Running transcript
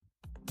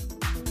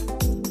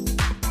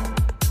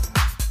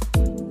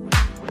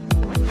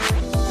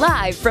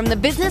Live from the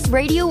Business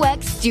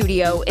RadioX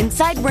studio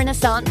inside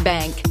Renaissance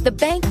Bank, the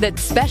bank that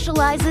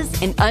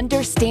specializes in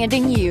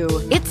understanding you.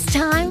 It's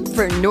time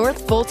for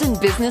North Fulton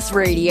Business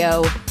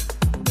Radio.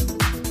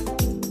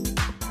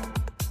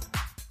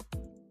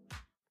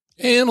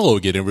 And hello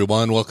again,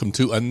 everyone. Welcome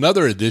to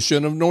another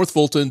edition of North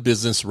Fulton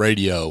Business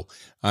Radio.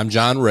 I'm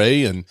John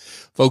Ray, and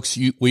folks,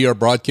 we are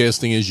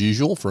broadcasting as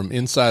usual from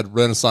inside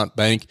Renaissance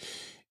Bank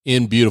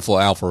in beautiful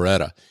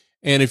Alpharetta.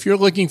 And if you're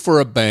looking for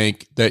a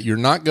bank that you're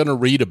not going to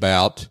read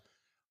about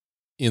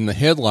in the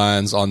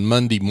headlines on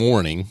Monday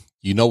morning,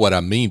 you know what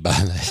I mean by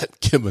that,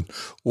 given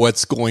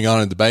what's going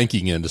on in the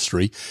banking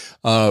industry.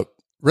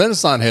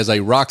 Renaissance has a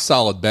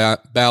rock-solid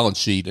balance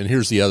sheet, and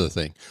here's the other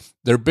thing.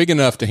 They're big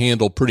enough to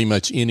handle pretty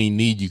much any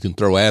need you can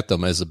throw at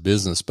them as a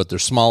business, but they're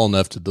small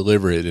enough to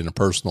deliver it in a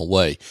personal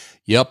way.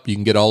 Yep, you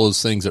can get all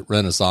those things at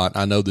Renaissance.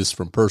 I know this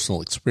from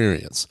personal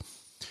experience.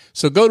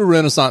 So go to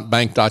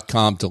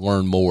renaissancebank.com to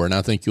learn more, and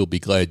I think you'll be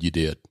glad you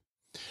did.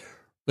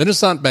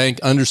 Renaissance Bank,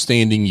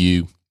 understanding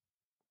you,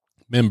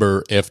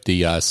 member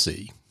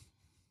FDIC.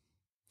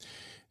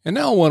 And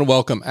now I want to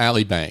welcome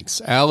Allie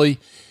Banks. Allie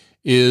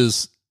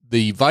is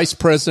the Vice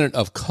President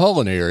of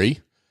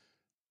Culinary.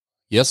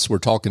 Yes, we're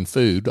talking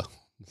food.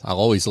 I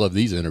always love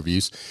these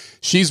interviews.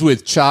 She's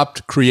with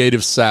Chopt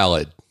Creative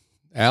Salad.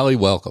 Allie,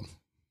 welcome.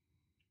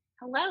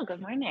 Hello,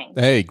 good morning.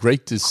 Hey,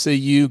 great to see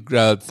you.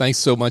 Thanks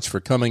so much for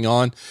coming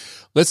on.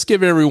 Let's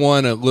give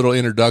everyone a little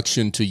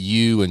introduction to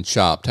you and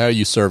Chopt. How are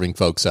you serving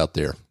folks out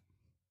there?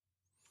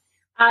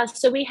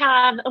 So we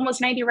have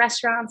almost 90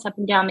 restaurants up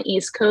and down the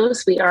East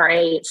Coast. We are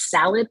a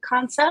salad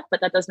concept,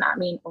 but that does not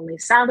mean only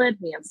salad.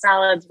 We have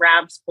salads,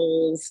 wraps,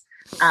 bowls,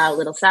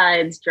 little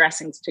sides,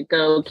 dressings to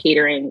go,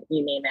 catering,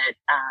 you name it.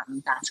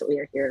 That's what we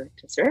are here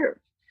to serve.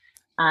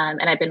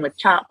 And I've been with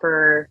Chopt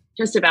for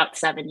just about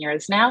 7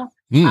 years now.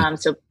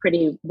 So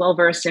pretty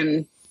well-versed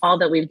in all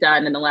that we've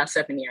done in the last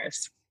 7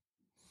 years.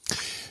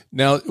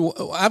 Now,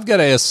 I've got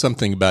to ask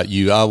something about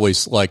you. I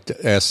always like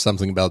to ask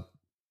something about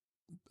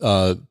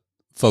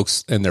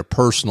folks and their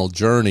personal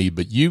journey,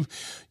 but you've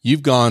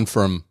gone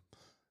from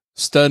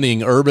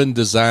studying urban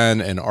design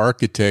and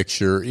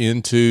architecture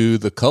into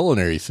the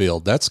culinary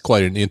field. That's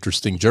quite an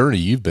interesting journey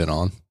you've been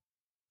on.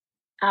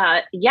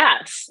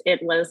 Yes,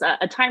 it was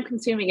a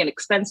time-consuming and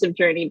expensive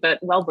journey, but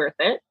well worth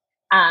it.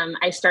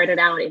 I started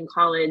out in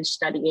college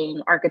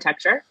studying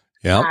architecture,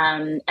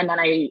 and then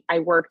I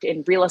worked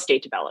in real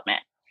estate development.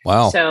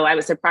 Wow. So I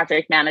was a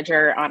project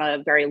manager on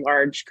a very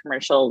large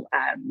commercial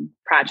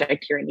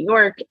project here in New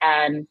York.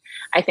 And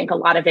I think a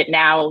lot of it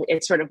now,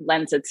 it sort of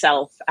lends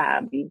itself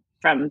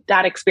from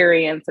that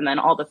experience and then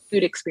all the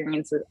food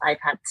experiences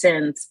I've had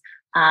since.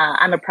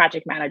 I'm a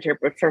project manager,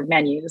 but for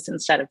menus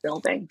instead of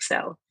building.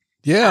 So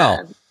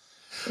yeah,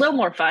 a little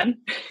more fun.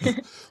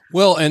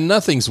 Well, and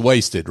nothing's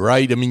wasted,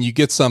 right? I mean, you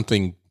get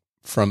something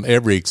from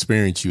every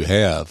experience you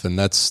have, and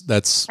that's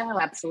oh,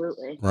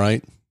 absolutely.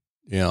 Right.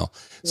 Yeah.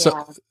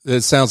 So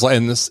it sounds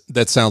like,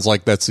 that sounds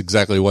like that's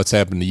exactly what's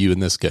happened to you in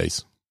this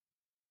case.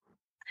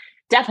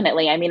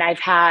 Definitely. I mean,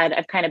 I've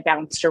kind of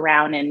bounced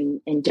around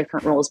in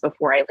different roles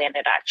before I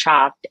landed at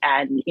Chopt,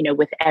 and,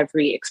 with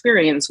every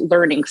experience,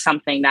 learning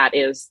something that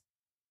is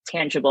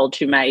tangible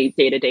to my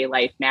day-to-day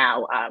life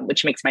now,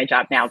 which makes my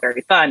job now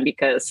very fun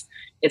because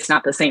it's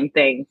not the same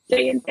thing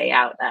day in, day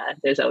out.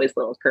 There's always a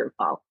little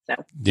curveball. So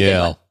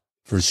yeah,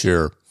 for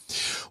sure.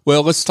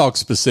 Well, let's talk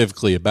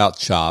specifically about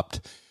Chopt.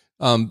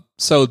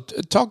 So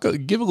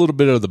give a little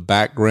bit of the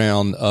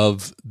background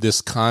of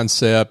this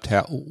concept,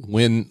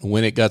 when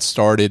it got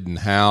started and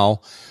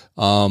how,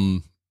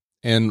 and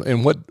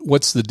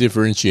what's the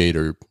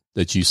differentiator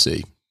that you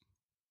see?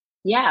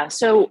 Yeah.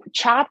 So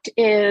Chopt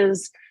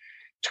is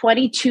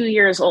 22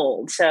 years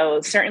old. So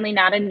certainly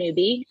not a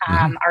newbie.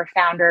 Our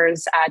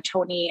founders,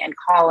 Tony and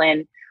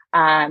Colin,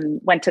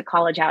 went to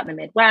college out in the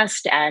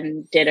Midwest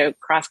and did a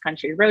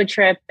cross-country road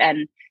trip,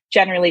 and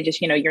generally just,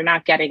 you're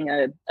not getting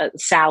a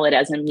salad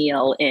as a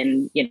meal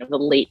in, the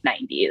late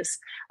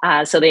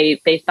 90s. So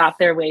they thought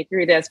their way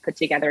through this, put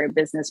together a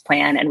business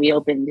plan, and we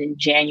opened in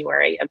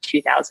January of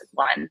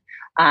 2001.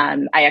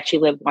 I actually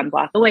live 1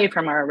 block away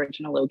from our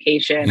original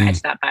location. I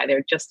stop by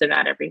there just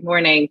about every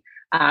morning.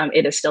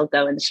 It is still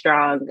going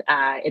strong.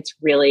 It's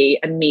really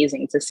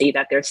amazing to see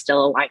that there's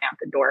still a line out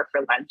the door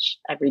for lunch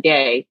every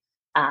day,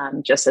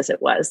 just as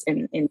it was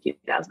in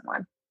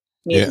 2001.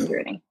 Amazing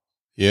journey.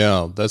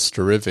 Yeah, that's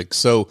terrific.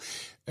 So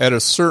at a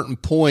certain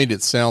point,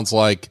 it sounds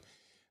like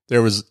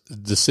there was a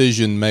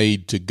decision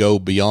made to go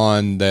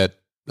beyond that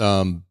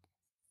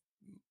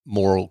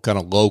more kind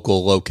of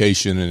local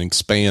location and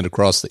expand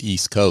across the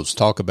East Coast.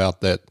 Talk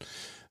about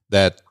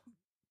that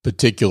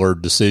particular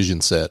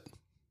decision set.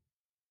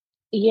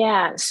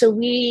 Yeah. So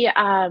we,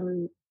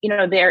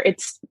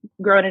 it's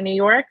grown in New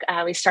York.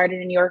 We started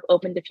in New York,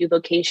 opened a few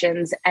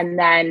locations, and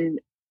then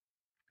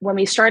when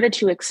we started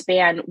to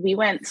expand, we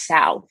went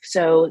south.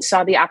 So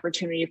saw the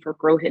opportunity for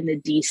growth in the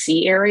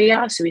DC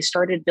area. So we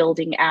started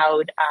building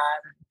out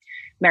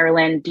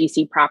Maryland,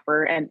 DC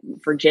proper, and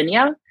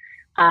Virginia.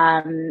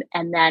 And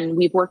then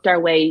we've worked our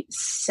way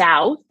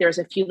south. There's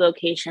a few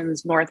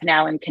locations north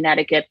now in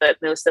Connecticut, but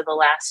most of the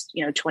last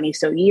 20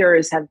 so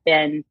years have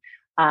been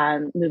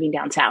moving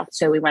down south.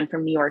 So we went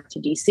from New York to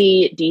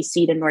DC,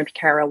 DC to North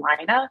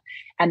Carolina,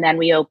 and then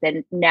we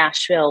opened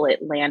Nashville,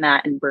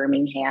 Atlanta, and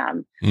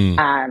Birmingham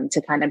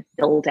to kind of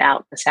build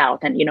out the South.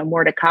 And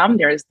more to come.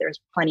 There's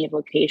plenty of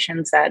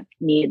locations that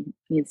need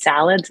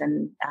salads,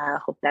 and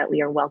hope that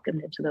we are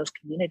welcomed into those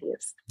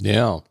communities.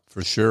 Yeah,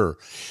 for sure.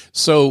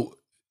 So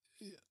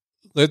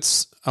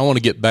I want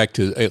to get back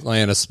to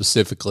Atlanta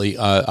specifically.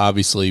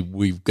 Obviously,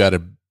 we've got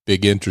a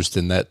big interest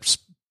in that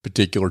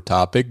particular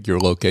topic, your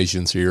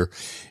locations here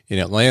in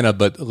Atlanta,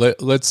 but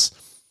let's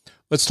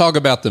talk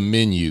about the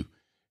menu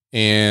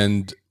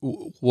and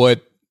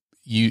what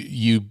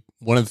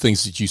one of the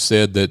things that you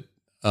said that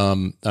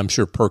I'm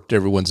sure perked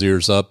everyone's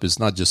ears up is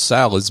not just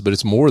salads, but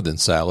it's more than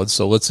salads.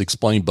 So let's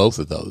explain both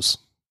of those.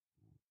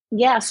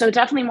 Yeah, so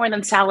definitely more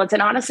than salads,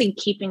 and honestly,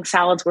 keeping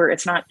salads where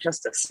it's not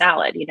just a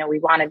salad. We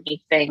want to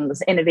make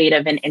things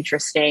innovative and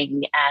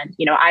interesting. And,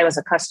 I was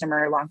a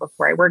customer long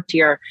before I worked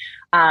here.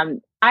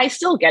 I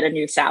still get a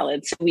new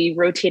salad. So we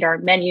rotate our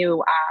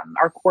menu,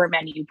 our core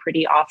menu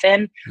pretty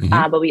often,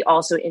 but we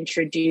also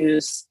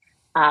introduce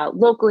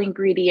local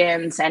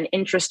ingredients and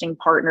interesting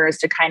partners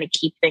to kind of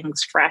keep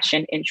things fresh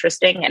and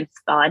interesting and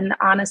fun,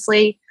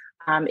 honestly.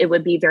 It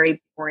would be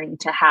very boring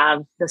to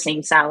have the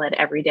same salad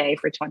every day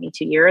for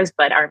 22 years,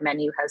 but our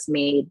menu has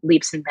made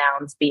leaps and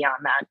bounds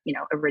beyond that,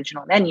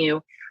 original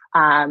menu.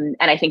 And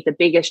I think the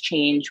biggest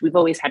change, we've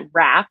always had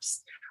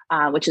wraps,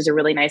 which is a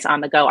really nice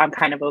on the go. I'm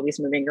kind of always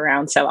moving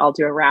around, so I'll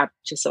do a wrap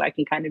just so I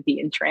can kind of be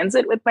in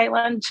transit with my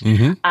lunch.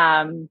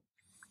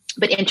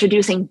 But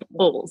introducing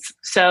bowls.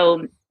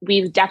 So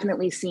we've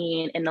definitely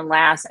seen in the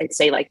last, I'd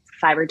say like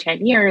 5 or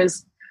 10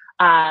 years,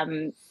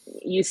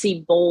 you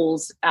see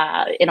bowls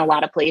in a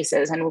lot of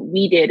places. And what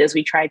we did is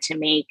we tried to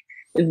make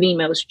the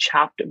most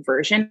chopped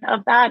version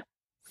of that.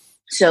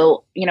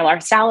 So, our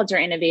salads are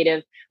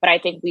innovative, but I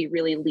think we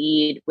really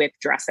lead with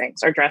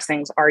dressings. Our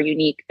dressings are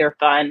unique. They're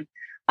fun.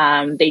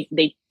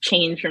 They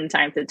change from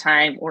time to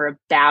time. We're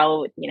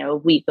about, a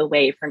week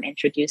away from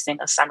introducing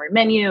a summer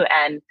menu,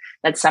 and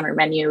that summer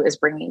menu is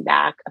bringing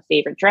back a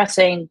favorite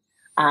dressing.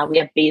 We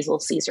have basil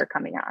Caesar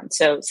coming on.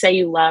 So say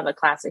you love a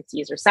classic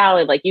Caesar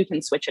salad, like you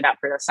can switch it up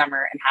for the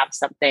summer and have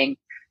something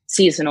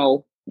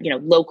seasonal,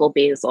 local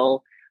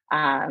basil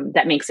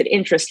that makes it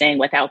interesting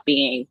without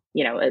being,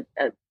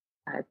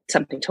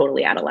 something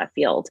totally out of left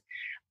field.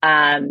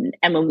 And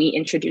when we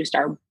introduced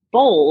our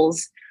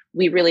bowls,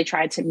 we really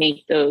tried to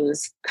make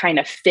those kind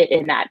of fit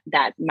in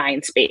that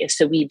mind space.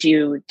 So we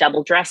do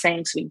double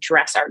dressings. We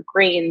dress our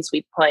grains.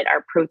 We put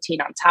our protein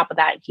on top of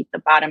that and keep the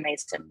bottom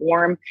nice and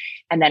warm.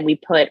 And then we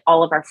put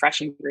all of our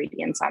fresh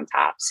ingredients on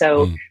top.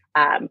 So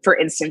for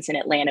instance, in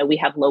Atlanta, we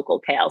have local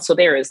kale. So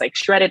there is like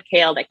shredded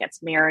kale that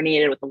gets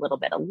marinated with a little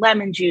bit of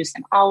lemon juice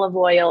and olive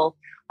oil,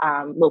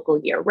 local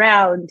year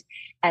round.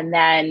 And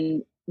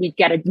then we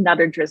get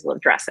another drizzle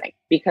of dressing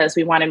because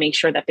we want to make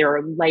sure that there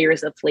are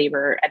layers of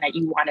flavor and that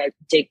you want to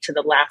dig to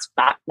the last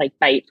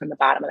bite from the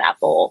bottom of that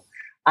bowl.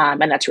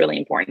 And that's really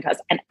important to us.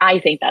 And I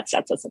think that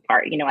sets us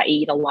apart. I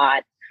eat a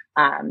lot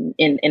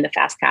in the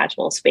fast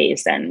casual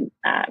space, and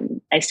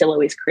I still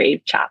always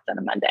crave Chopt on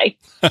a Monday.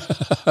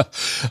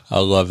 I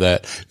love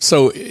that.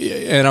 So,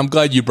 and I'm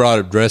glad you brought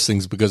up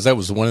dressings because that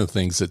was one of the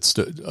things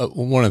that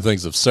one of the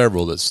things of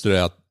several that stood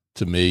out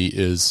to me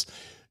is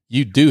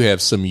you do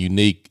have some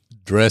unique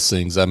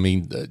dressings. I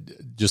mean,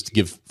 just to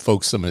give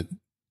folks some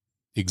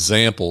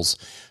examples,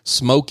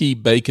 smoky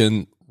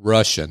bacon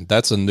Russian,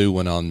 that's a new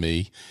one on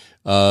me.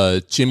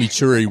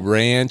 Chimichurri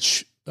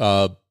ranch,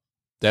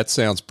 that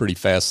sounds pretty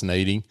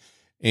fascinating.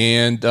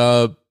 And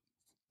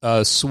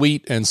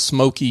sweet and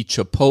smoky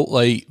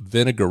chipotle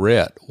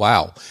vinaigrette.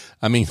 Wow.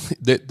 I mean,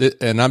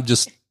 and I'm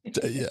just,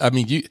 I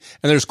mean,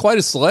 and there's quite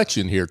a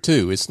selection here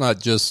too. It's not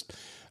just,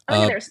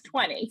 there's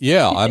 20.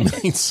 Yeah. I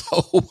mean,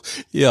 so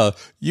yeah,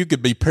 you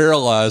could be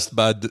paralyzed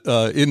by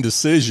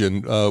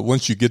indecision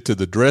once you get to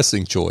the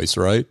dressing choice,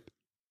 right?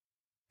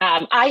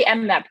 I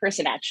am that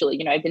person,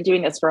 actually. I've been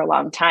doing this for a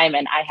long time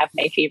and I have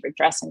my favorite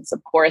dressings,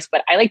 of course,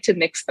 but I like to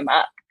mix them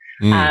up.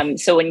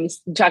 So when you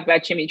talk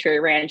about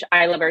chimichurri ranch,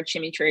 I love our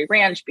chimichurri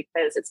ranch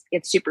because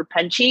it's super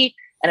punchy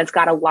and it's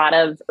got a lot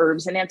of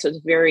herbs in it. So it's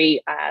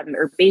very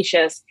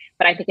herbaceous,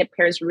 but I think it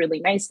pairs really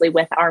nicely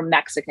with our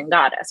Mexican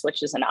goddess,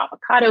 which is an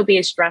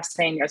avocado-based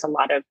dressing. There's a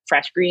lot of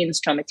fresh greens,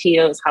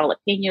 tomatillos,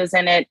 jalapenos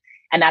in it,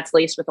 and that's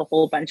laced with a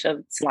whole bunch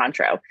of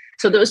cilantro.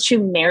 So those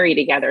two marry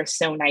together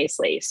so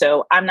nicely.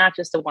 So I'm not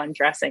just a one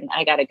dressing.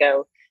 I got to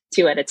go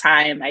 2 at a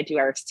time. I do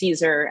our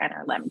Caesar and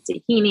our lemon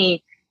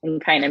tahini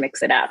and kind of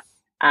mix it up.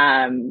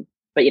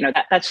 But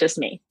that's just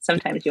me.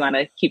 Sometimes you want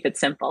to keep it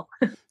simple.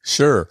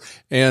 Sure.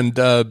 And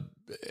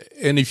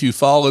if you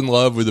fall in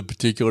love with a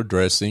particular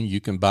dressing, you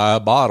can buy a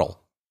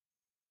bottle.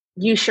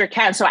 You sure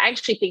can. So I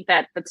actually think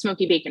that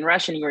smoky bacon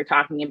Russian you were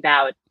talking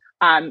about,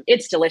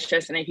 It's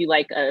delicious. And if you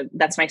like,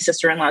 that's my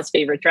sister-in-law's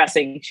favorite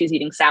dressing. She's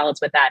eating salads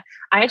with that.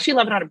 I actually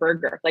love it on a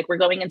burger. Like we're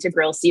going into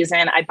grill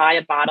season. I buy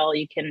a bottle.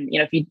 You can,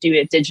 if you do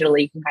it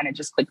digitally, you can kind of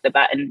just click the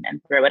button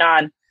and throw it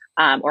on,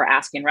 or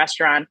ask in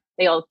restaurant.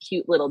 They all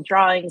cute little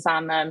drawings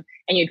on them.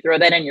 And you throw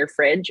that in your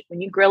fridge.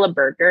 When you grill a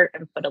burger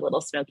and put a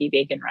little smoky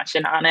bacon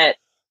Russian on it,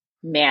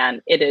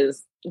 man, it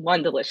is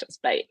one delicious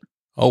bite.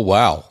 Oh,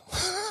 wow.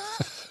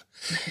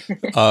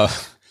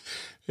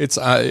 It's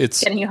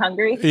getting you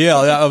hungry. Yeah,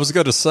 I was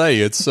going to say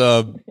it's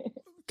kind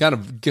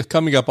of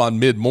coming up on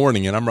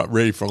mid-morning, and I'm not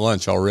ready for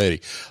lunch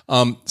already.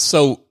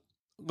 So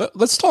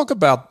let's talk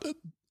about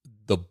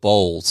the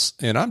bowls,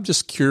 and I'm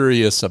just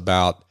curious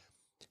about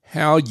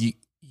how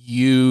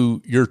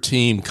your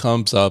team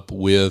comes up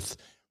with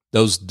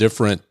those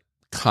different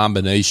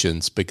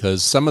combinations,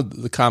 because some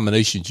of the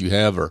combinations you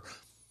have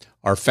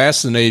are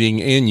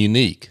fascinating and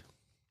unique.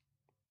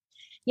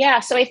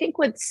 Yeah, so I think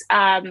what's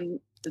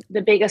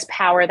the biggest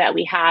power that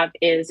we have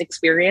is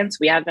experience.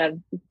 We have a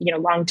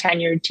long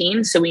tenured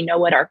team, so we know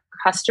what our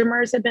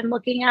customers have been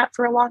looking at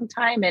for a long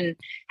time and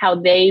how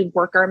they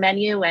work our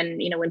menu,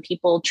 and when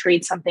people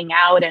trade something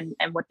out and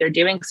what they're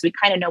doing, so we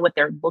kind of know what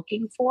they're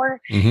looking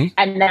for. Mm-hmm.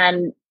 And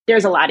then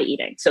there's a lot of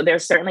eating, so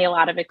there's certainly a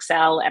lot of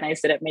Excel, and I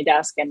sit at my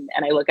desk and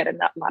I look at a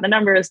lot of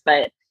numbers,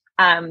 but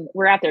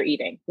we're out there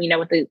eating. We know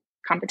what the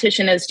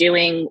competition is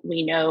doing.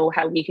 We know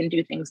how we can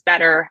do things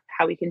better,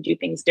 how we can do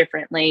things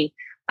differently,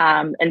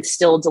 and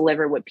still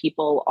deliver what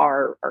people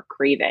are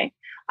craving.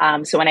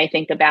 So when I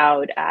think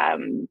about,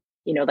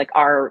 like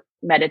our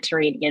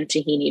Mediterranean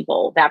tahini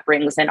bowl, that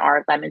brings in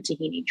our lemon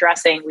tahini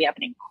dressing. We have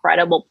an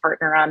incredible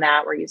partner on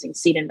that. We're using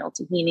seed and mill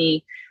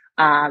tahini,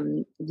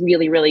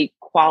 really, really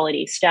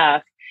quality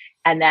stuff.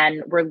 And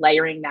then we're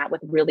layering that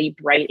with really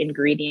bright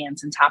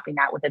ingredients and topping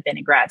that with a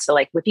vinaigrette. So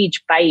like with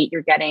each bite,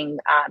 you're getting,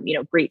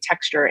 great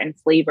texture and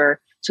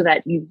flavor so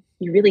that you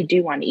really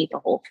do want to eat the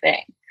whole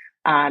thing.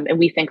 And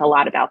we think a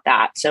lot about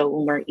that. So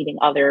when we're eating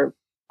other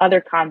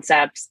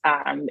concepts,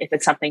 if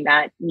it's something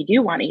that you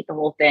do want to eat the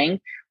whole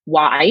thing,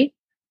 why,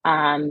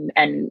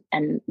 and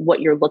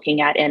what you're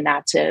looking at in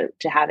that to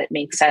have it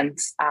make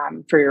sense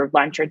for your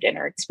lunch or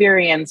dinner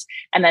experience.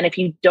 And then if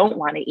you don't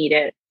want to eat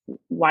it,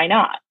 why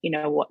not?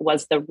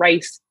 Was the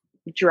rice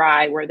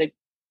dry? Were the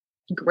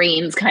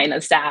grains kind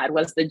of sad?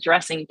 Was the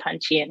dressing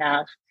punchy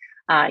enough?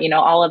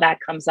 All of that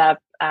comes up,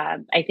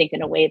 I think,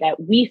 in a way that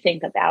we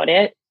think about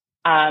it.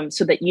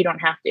 So that you don't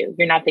have to.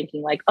 You're not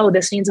thinking like, oh,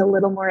 this needs a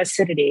little more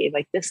acidity.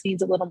 Like this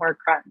needs a little more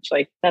crunch.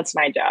 Like that's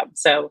my job.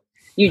 So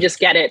you just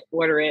get it,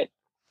 order it,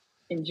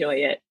 enjoy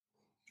it.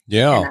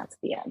 Yeah. And that's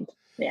the end.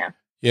 Yeah.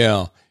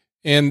 Yeah.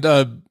 And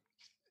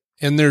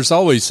there's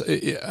always,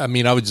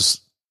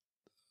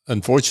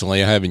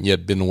 unfortunately, I haven't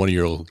yet been to one of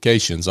your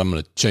locations. I'm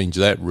going to change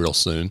that real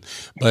soon.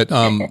 But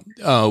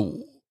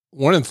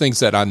one of the things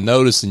that I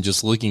noticed in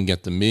just looking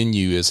at the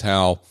menu is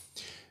how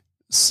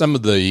some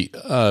of the,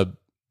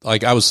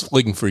 like I was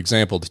looking, for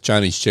example, the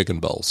Chinese chicken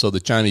bowl. So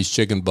the Chinese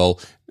chicken bowl,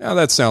 now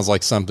that sounds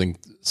like something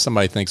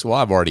somebody thinks, well,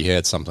 I've already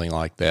had something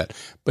like that.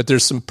 But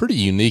there's some pretty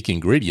unique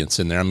ingredients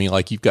in there. I mean,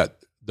 like you've got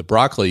the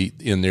broccoli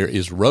in there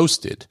is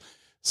roasted.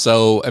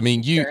 So, I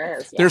mean,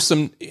 there's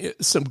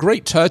some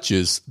great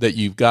touches that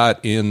you've got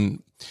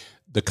in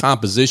the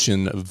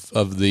composition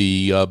of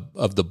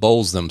the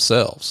bowls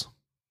themselves.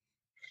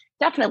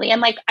 Definitely. And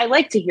like, I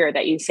like to hear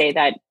that you say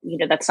that,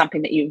 that's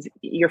something that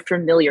you're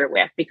familiar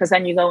with, because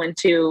then you go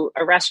into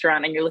a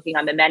restaurant and you're looking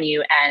on the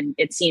menu and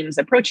it seems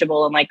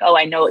approachable and like, oh,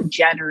 I know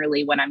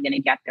generally when I'm going to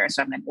get there.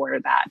 So I'm going to order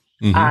that.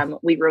 Mm-hmm.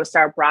 We roast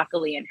our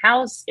broccoli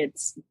in-house.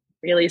 It's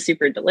really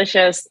super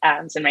delicious.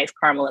 Some nice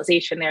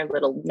caramelization there, a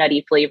little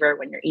nutty flavor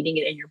when you're eating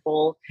it in your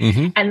bowl.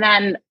 Mm-hmm. And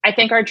then I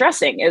think our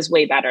dressing is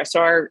way better.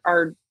 So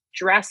our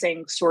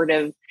dressing sort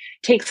of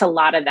takes a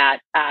lot of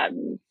that,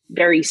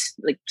 very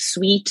like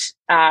sweet,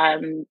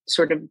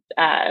 sort of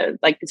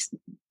like this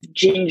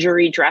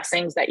gingery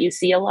dressings that you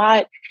see a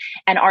lot.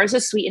 And ours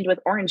is sweetened with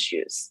orange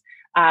juice.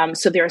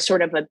 So there's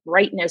sort of a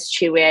brightness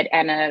to it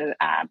and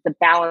the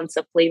balance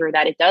of flavor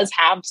that it does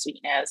have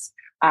sweetness,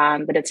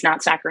 but it's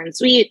not saccharine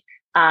sweet.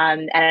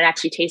 And it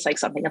actually tastes like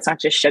something. It's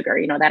not just sugar.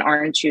 That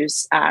orange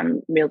juice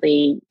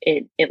really,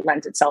 it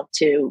lends itself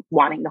to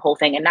wanting the whole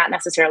thing and not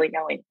necessarily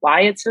knowing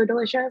why it's so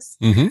delicious.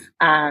 Mm-hmm.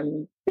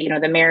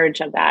 The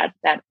marriage of that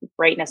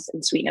brightness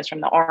and sweetness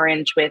from the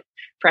orange with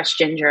fresh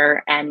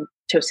ginger and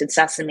toasted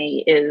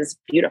sesame is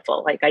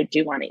beautiful. Like I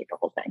do want to eat the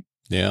whole thing.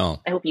 Yeah.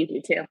 I hope you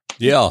do too.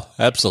 Yeah,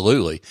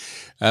 absolutely.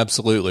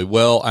 Absolutely.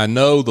 Well, I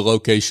know the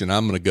location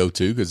I'm going to go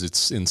to because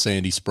it's in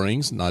Sandy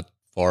Springs, not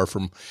far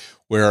from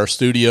where our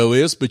studio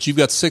is, but you've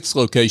got 6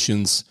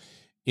 locations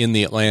in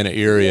the Atlanta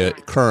area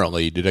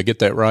currently. Did I get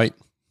that right?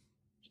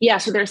 Yeah.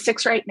 So there's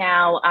 6 right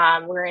now.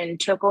 We're in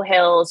Choco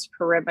Hills,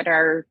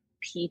 Perimeter,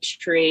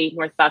 Peachtree,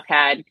 North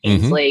Buckhead,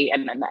 Kingsley, mm-hmm.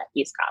 and then the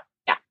East Cobb.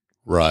 Yeah.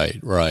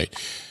 Right.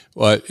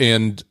 Well,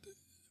 and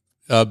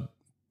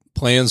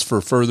plans for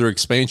further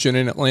expansion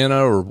in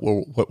Atlanta, or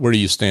where do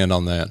you stand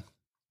on that?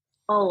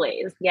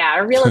 Always. Yeah.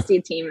 Our real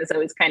estate team is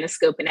always kind of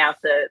scoping out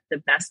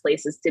the best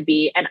places to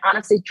be. And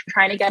honestly,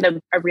 trying to get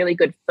a really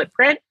good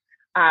footprint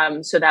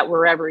so that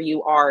wherever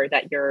you are,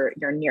 that you're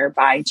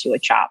nearby to a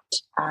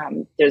Chopt.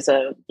 There's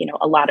a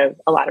lot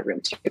of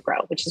room to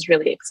grow, which is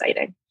really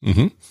exciting.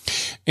 Mm-hmm.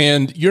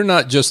 And you're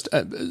not just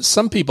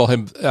some people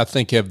have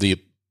the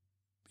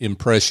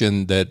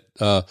impression that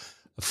a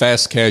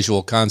fast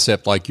casual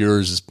concept like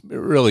yours is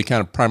really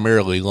kind of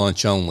primarily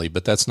lunch only,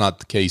 but that's not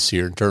the case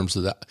here in terms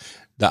of the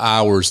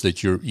hours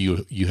that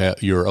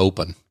you're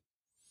open.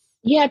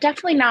 Yeah,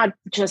 definitely not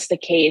just the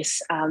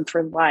case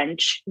for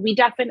lunch. We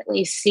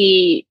definitely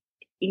see,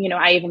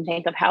 I even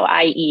think of how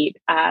I eat.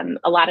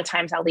 A lot of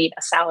times I'll eat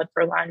a salad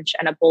for lunch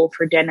and a bowl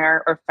for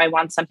dinner, or if I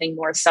want something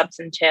more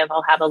substantive,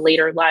 I'll have a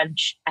later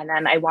lunch and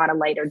then I want a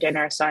lighter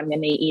dinner, so I'm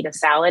going to eat a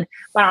salad.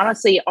 But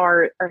honestly,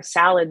 our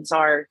salads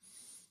are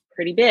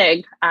pretty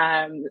big.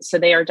 So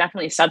they are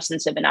definitely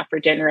substantive enough for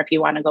dinner if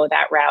you want to go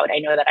that route. I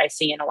know that I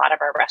see in a lot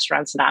of our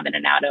restaurants that I'm in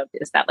and out of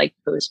is that like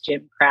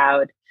post-gym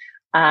crowd,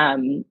 or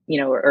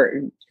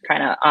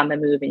kind of on the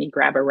move and you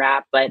grab a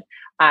wrap. But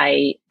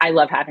I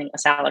love having a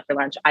salad for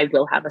lunch. I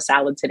will have a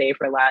salad today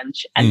for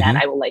lunch, and then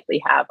I will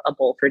likely have a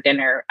bowl for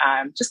dinner,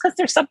 just because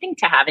there's something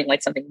to having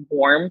like something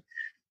warm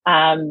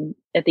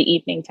at the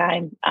evening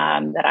time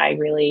that I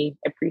really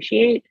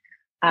appreciate.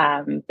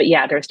 But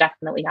yeah, there's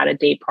definitely not a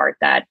day part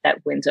that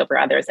wins over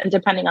others. And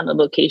depending on the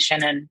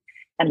location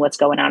and what's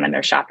going on in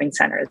their shopping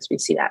centers, we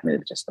see that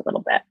move just a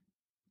little bit.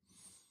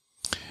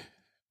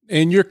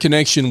 And your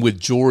connection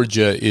with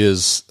Georgia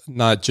is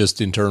not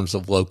just in terms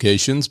of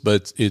locations,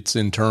 but it's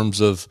in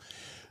terms of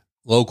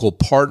local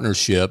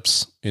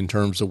partnerships, in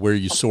terms of where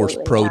you source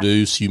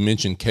produce. Yeah. You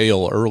mentioned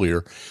kale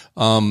earlier.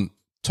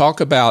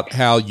 Talk about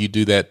how you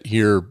do that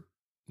here,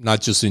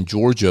 not just in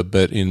Georgia,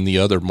 but in the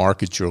other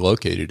markets you're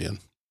located in.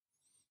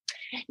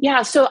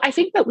 Yeah. So I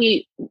think that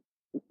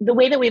the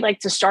way that we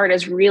like to start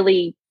is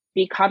really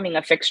becoming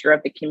a fixture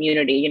of the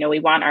community. We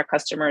want our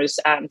customers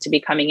to be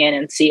coming in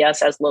and see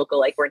us as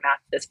local. Like, we're not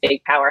this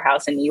big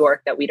powerhouse in New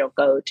York that we don't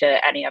go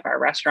to any of our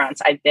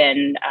restaurants. I've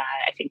been,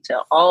 I think,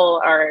 to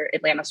all our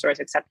Atlanta stores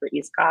except for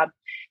East Cobb.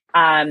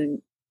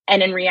 And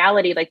in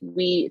reality, like,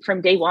 from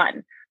day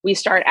one, we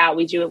start out,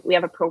 we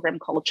have a program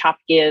called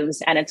Chopt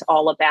Gives, and it's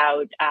all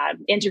about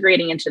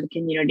integrating into the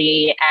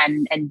community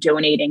and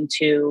donating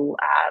to,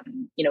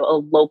 a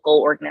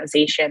local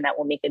organization that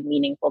will make a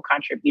meaningful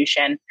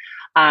contribution.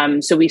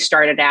 So we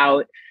started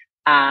out,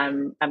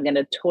 I'm going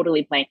to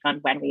totally blank on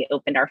when we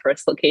opened our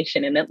first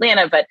location in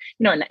Atlanta, but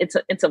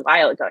it's a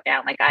while ago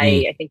now. Like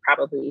I think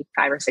probably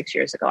 5 or 6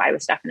 years ago, I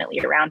was definitely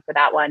around for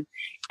that one.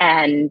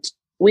 And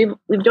we've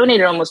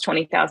donated almost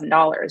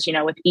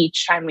 $20,000, with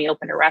each time we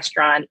open a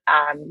restaurant.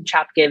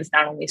 Chopt Gives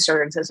not only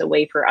serves as a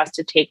way for us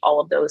to take all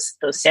of those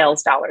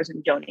sales dollars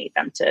and donate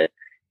them to,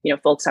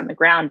 folks on the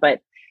ground, but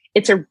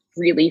it's a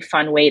really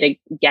fun way to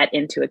get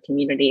into a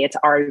community. It's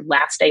our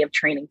last day of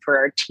training for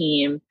our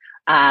team.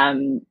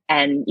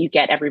 And you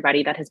get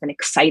everybody that has been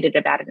excited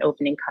about an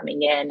opening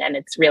coming in. And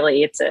it's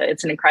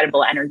an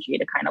incredible energy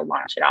to kind of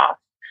launch it off.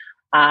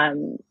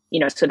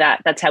 So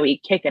that's how we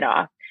kick it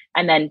off.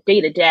 And then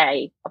day to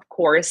day, of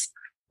course,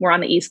 we're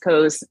on the East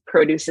Coast,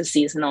 produce is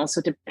seasonal.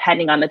 So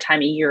depending on the time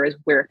of year is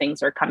where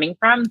things are coming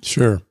from.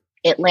 Sure.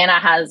 Atlanta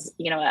has,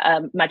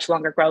 a much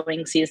longer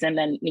growing season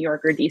than New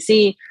York or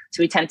DC.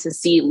 So we tend to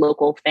see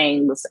local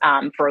things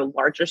for a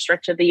larger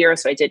stretch of the year.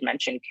 So I did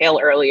mention kale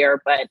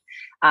earlier, but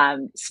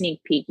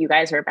sneak peek, you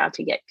guys are about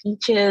to get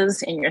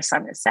peaches in your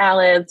summer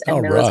salads.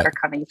 And they're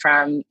coming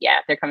from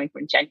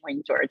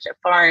genuine Georgia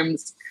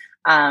farms,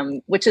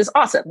 which is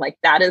awesome. Like,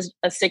 that is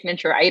a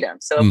signature item.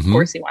 So of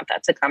course we want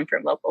that to come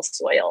from local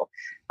soil.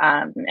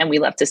 And we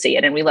love to see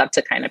it. And we love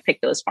to kind of pick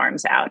those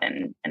farms out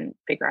and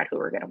figure out who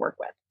we're going to work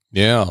with.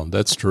 Yeah,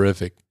 that's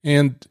terrific.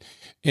 And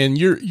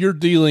you're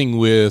dealing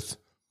with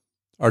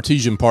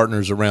artisan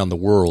partners around the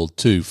world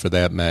too, for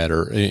that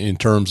matter, in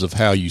terms of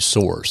how you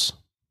source.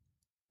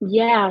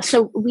 Yeah,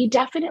 so we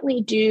definitely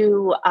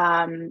do,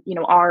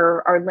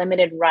 our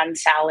limited run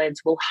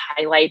salads will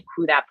highlight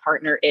who that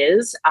partner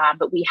is,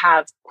 but we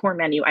have core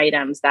menu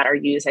items that are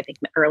used. I think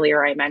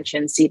earlier I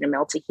mentioned cedar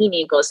mill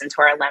tahini goes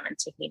into our lemon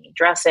tahini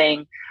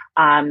dressing.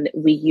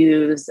 We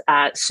use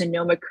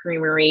Sonoma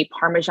Creamery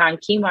Parmesan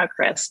quinoa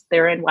crisp.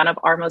 They're in one of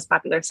our most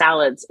popular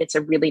salads. It's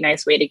a really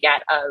nice way to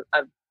get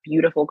a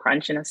beautiful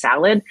crunch in a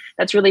salad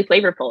that's really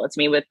flavorful. It's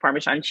made with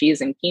Parmesan cheese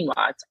and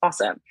quinoa. It's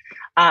awesome.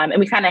 And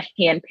we kind of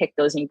handpick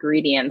those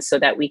ingredients so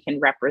that we can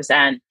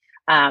represent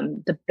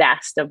the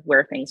best of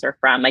where things are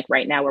from. Like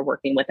right now we're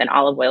working with an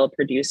olive oil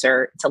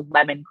producer. It's a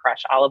lemon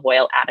crush olive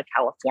oil out of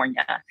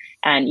California.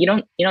 And you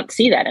don't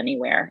see that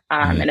anywhere.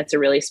 And it's a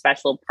really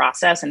special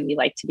process. And we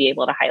like to be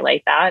able to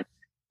highlight that.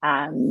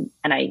 And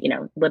I,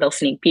 little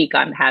sneak peek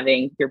on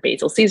having your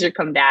basil Caesar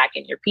come back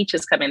and your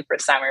peaches come in for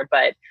summer,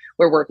 but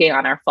we're working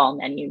on our fall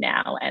menu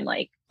now. And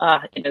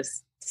it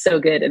is so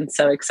good and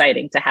so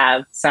exciting to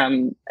have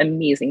some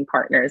amazing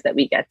partners that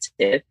we get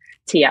to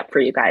tee up for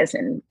you guys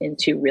in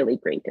two really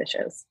great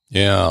dishes.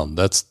 Yeah,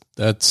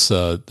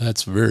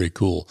 that's very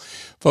cool.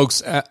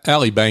 Folks,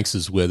 Allie Banks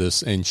is with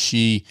us, and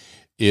she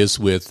is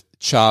with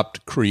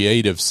Chopt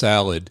Creative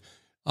Salad.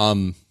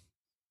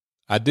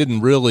 I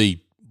didn't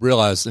really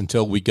realize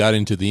until we got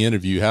into the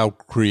interview how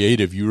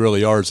creative you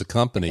really are as a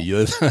company,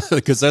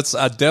 because that's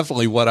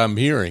definitely what I'm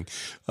hearing.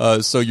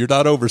 So you're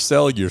not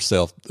overselling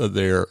yourself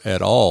there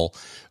at all,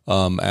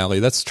 Allie.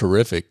 That's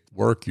terrific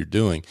work you're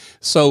doing.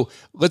 So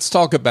let's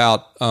talk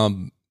about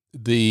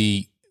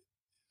the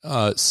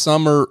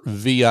Summer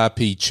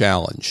VIP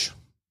Challenge.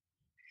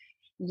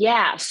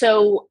 Yeah.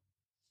 So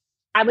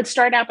I would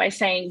start out by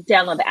saying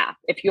download the app.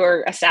 If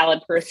you're a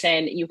salad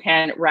person, you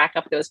can rack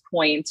up those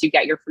points. You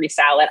get your free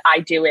salad. I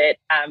do it,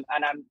 and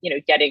I'm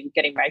getting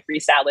my free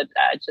salad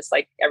just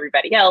like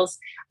everybody else.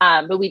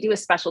 But we do a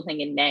special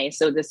thing in May.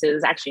 So this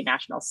is actually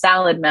National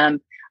Salad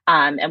Month,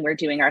 and we're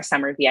doing our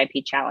Summer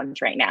VIP Challenge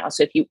right now.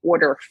 So if you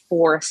order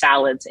 4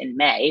 salads in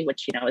May,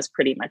 which is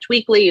pretty much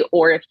weekly,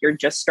 or if you're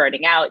just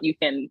starting out, you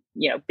can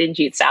binge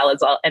eat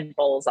salads and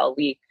bowls all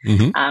week.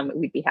 Mm-hmm.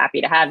 We'd be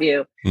happy to have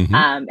you.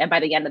 Mm-hmm. And by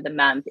the end of the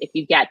month, if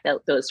you get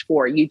those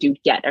 4, you do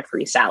get a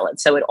free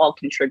salad. So it all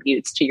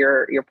contributes to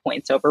your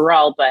points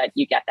overall, but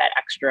you get that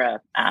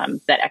extra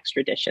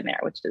dish in there,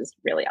 which is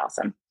really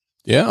awesome.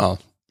 Yeah,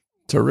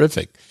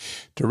 terrific.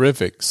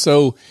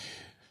 So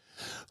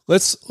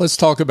let's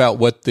talk about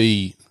what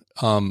you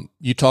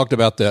talked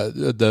about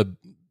the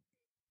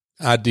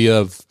idea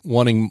of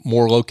wanting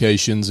more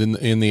locations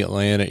in the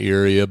Atlanta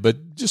area,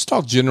 but just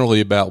talk generally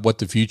about what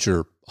the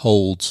future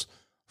holds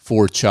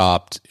for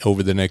Chopt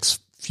over the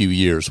next few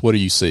years. What do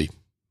you see?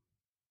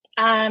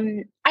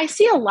 I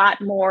see a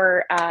lot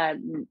more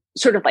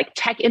sort of like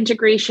tech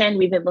integration.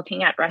 We've been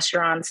looking at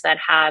restaurants that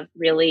have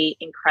really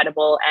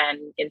incredible and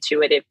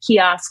intuitive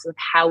kiosks of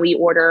how we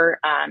order,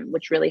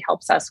 which really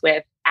helps us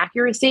with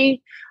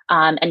accuracy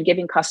and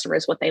giving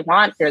customers what they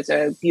want. There's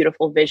a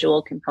beautiful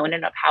visual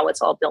component of how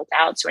it's all built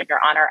out. So when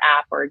you're on our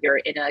app or you're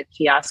in a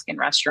kiosk and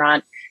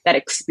restaurant, that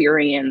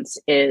experience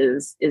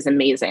is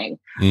amazing.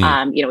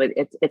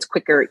 It's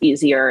quicker,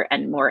 easier,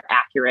 and more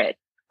accurate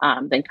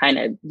than kind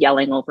of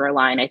yelling over a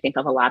line. I think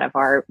of a lot of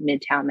our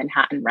Midtown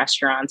Manhattan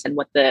restaurants and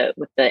what the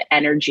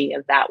energy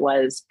of that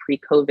was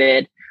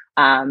pre-COVID.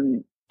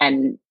 And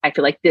I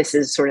feel like this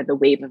is sort of the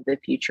wave of the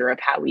future of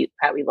how we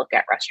look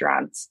at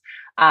restaurants.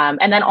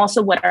 And then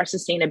also what our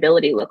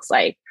sustainability looks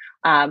like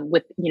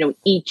with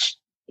each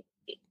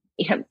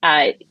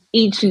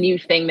new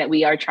thing that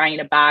we are trying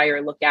to buy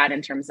or look at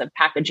in terms of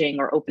packaging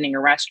or opening a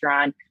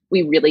restaurant.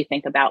 We really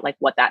think about like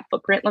what that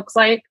footprint looks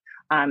like.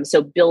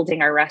 So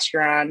building our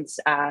restaurants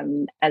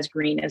as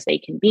green as they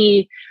can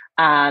be,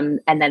 and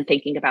then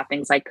thinking about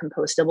things like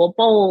compostable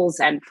bowls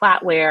and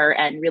flatware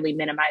and really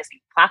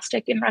minimizing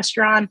plastic in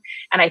restaurant.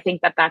 And I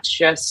think that that's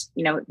just,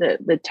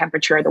 the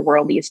temperature of the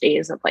world these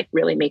days of like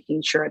really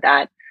making sure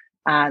that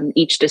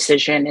each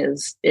decision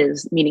is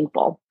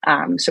meaningful.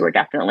 So we're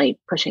definitely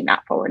pushing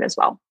that forward as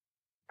well.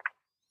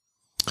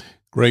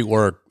 Great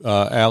work,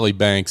 Allie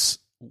Banks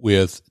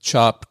with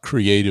Chopt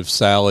Creative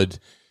Salad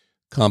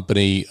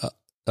Company.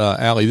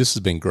 Allie, this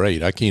has been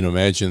great. I can't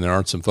imagine there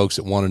aren't some folks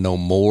that want to know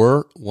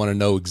more, want to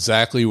know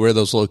exactly where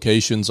those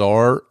locations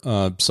are.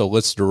 So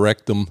let's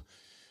direct them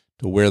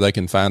to where they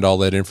can find all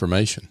that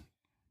information.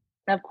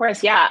 Of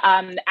course. Yeah.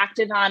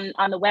 Active on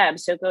the web.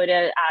 So go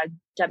to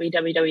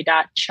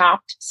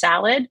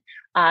www.choptsalad,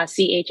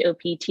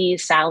 CHOPT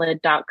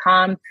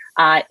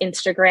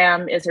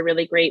Instagram is a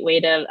really great way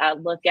to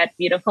look at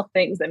beautiful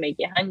things that make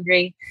you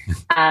hungry.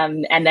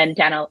 And then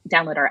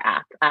download our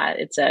app.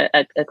 It's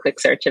a quick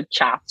search of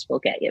Chopt will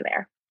get you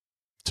there.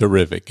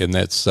 Terrific. And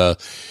that's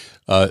CHOPT,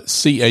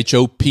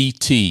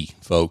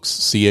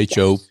 folks,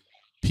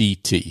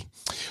 CHOPT.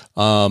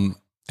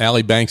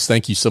 Allie Banks,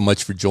 thank you so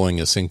much for joining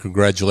us, and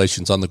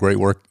congratulations on the great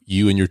work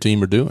you and your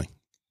team are doing.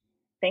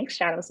 Thanks,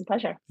 John. It was a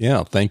pleasure.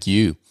 Yeah, thank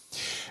you.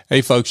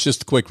 Hey, folks,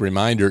 just a quick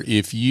reminder,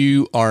 if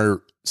you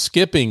are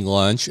skipping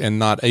lunch and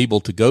not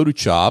able to go to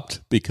Chopt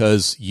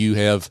because you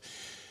have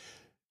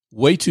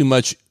way too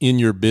much in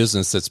your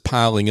business that's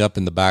piling up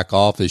in the back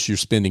office, you're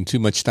spending too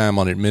much time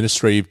on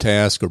administrative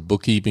tasks or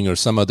bookkeeping or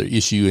some other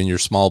issue in your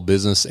small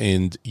business,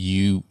 and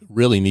you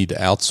really need to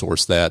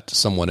outsource that to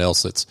someone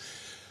else that's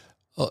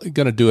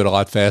going to do it a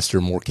lot faster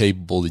and more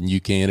capable than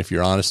you can if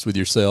you're honest with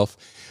yourself.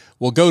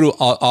 Well, go to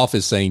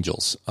Office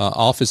Angels.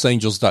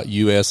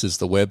 OfficeAngels.us is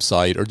the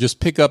website, or just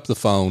pick up the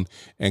phone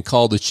and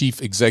call the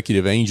Chief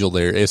Executive Angel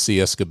there, Essie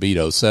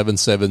Escobedo,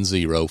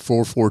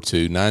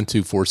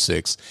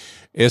 770-442-9246.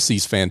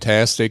 Essie's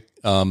fantastic.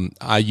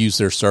 I use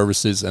their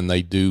services, and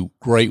they do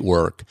great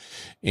work.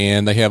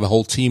 And they have a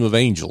whole team of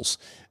angels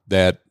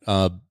that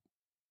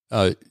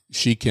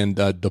she can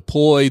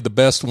deploy the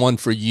best one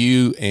for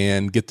you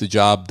and get the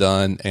job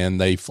done,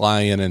 and they fly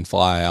in and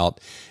fly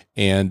out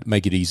and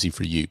make it easy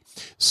for you.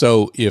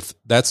 So if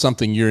that's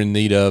something you're in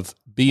need of,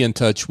 be in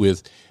touch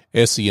with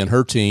Essie and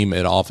her team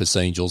at Office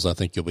Angels. I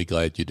think you'll be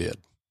glad you did.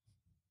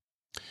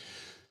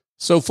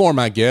 So for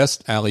my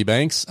guest, Allie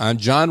Banks, I'm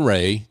John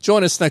Ray.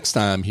 Join us next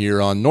time here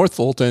on North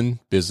Fulton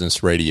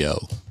Business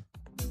Radio.